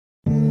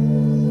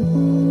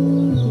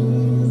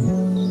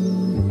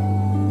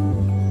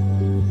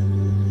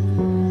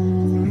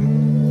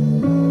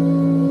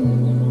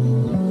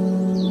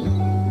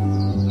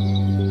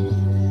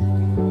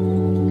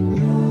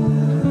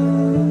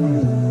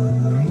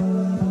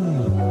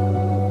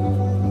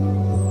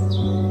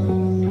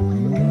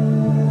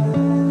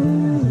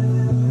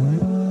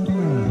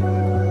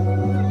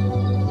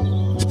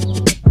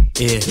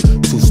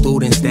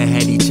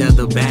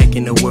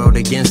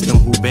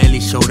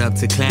showed up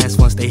to class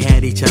once they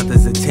had each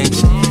other's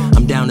attention.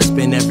 I'm down to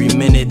spend every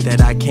minute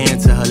that I can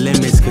to her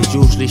limits, cause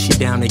usually she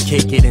down to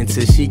kick it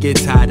until she get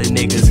tired of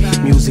niggas.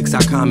 Music's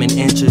our common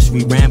interest,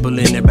 we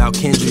rambling about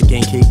Kendrick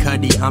and Kid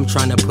Cudi. I'm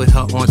trying to put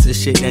her onto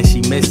shit that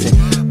she missing,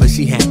 but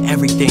she had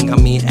everything, I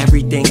mean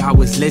everything. I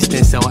was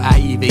listening, so I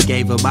even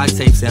gave her my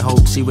tapes and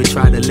hoped she would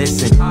try to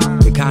listen.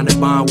 The kind of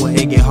bond where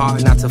it get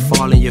hard not to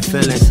fall in your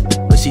feelings,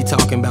 but she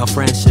talking about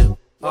friendship.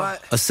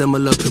 A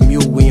similar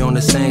commute, we on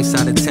the same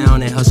side of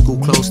town, and her school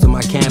close to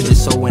my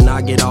campus, so when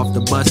I get off the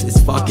bus, it's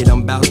fuck it,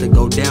 I'm about to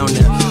go down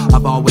there.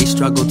 I've always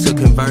struggled to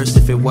converse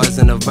if it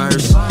wasn't a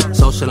verse.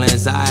 Social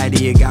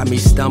anxiety, it got me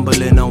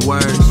stumbling on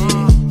words,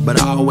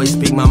 but I always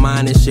speak my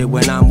mind and shit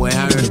when I'm with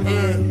her.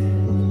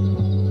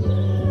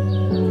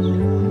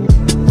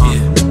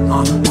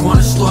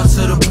 Corner store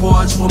to the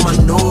porch for my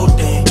new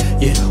thing,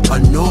 yeah, a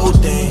new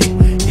thing,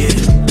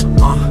 yeah.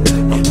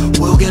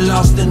 We'll get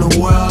lost in the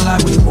world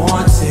like we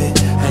want it.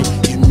 Hey,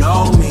 you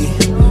know me.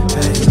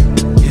 Hey,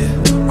 yeah.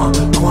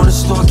 Corner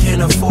store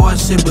can't afford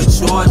shit but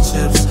your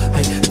chips.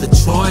 Hey, the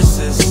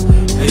choices.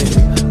 Hey,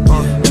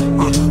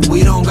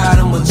 we don't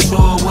gotta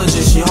mature, we're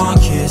just young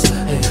kids.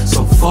 Hey,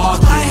 so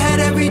fuck it. I had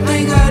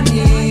everything I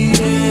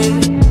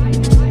needed.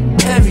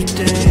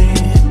 Everything.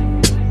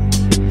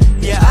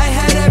 Yeah, I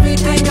had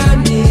everything I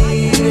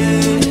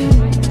needed.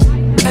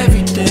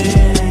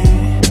 Everything.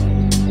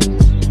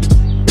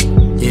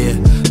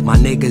 My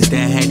niggas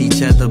that had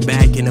each other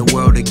back in the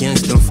world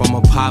against them, from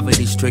a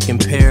poverty-stricken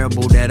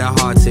parable that our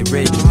hearts had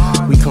written.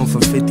 We come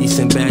from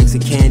 50-cent bags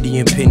of candy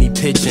and penny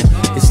pitching.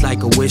 It's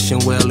like a wishing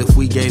well if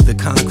we gave the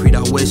concrete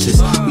our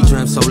wishes. We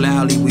dreamt so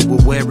loudly we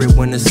would wear it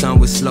when the sun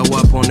would slow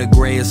up on the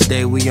grayest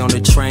day. We on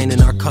the train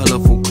in our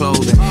colorful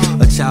clothing.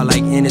 A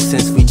childlike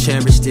innocence, we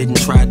cherished it and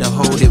tried to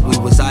hold it. We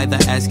was either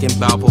asking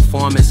about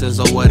performances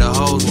or where the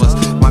hoes was.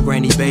 My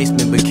granny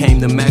basement became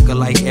the Mecca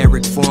like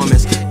Eric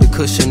Foreman's. The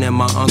cushion and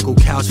my uncle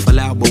couch fell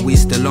out, but we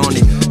still on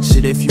it.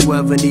 Shit, if you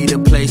ever need a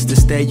place to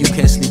stay, you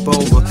can sleep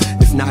over.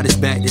 If not, it's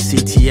back to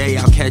CTA,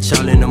 I'll catch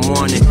y'all in the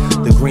morning.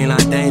 The green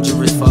line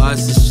dangerous for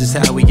us, it's just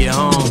how we get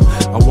home.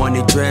 I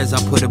wanted dreads,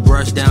 I put a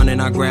brush down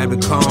and I grabbed a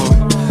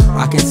comb.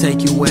 I can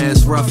take you where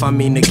it's rough, I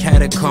mean the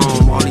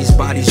catacomb. All these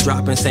bodies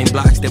dropping, same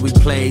blocks that we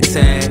played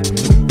tag.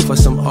 For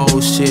some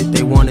old shit,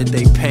 they wanted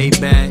they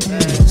payback.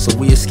 So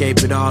we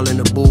escape it all in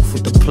the booth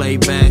with the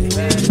playback,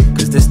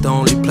 cause this the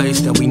only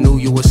place that we knew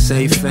you were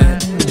safe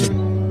at.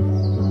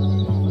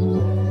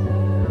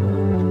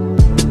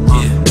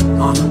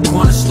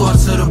 Corner store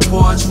to the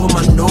porch for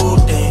my new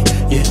thing,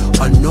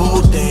 yeah, a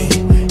new thing,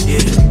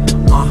 yeah.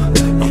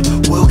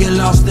 We'll get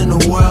lost in the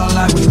world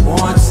like we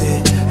want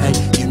it. Hey,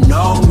 you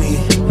know me.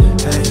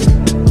 Hey,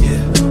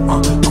 yeah.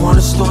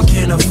 Corner store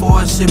can't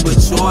afford shit but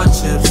your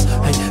chips.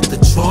 Hey,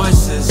 the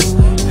choices.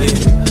 Hey,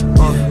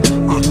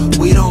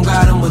 we don't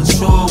gotta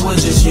mature, we're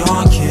just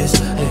young kids.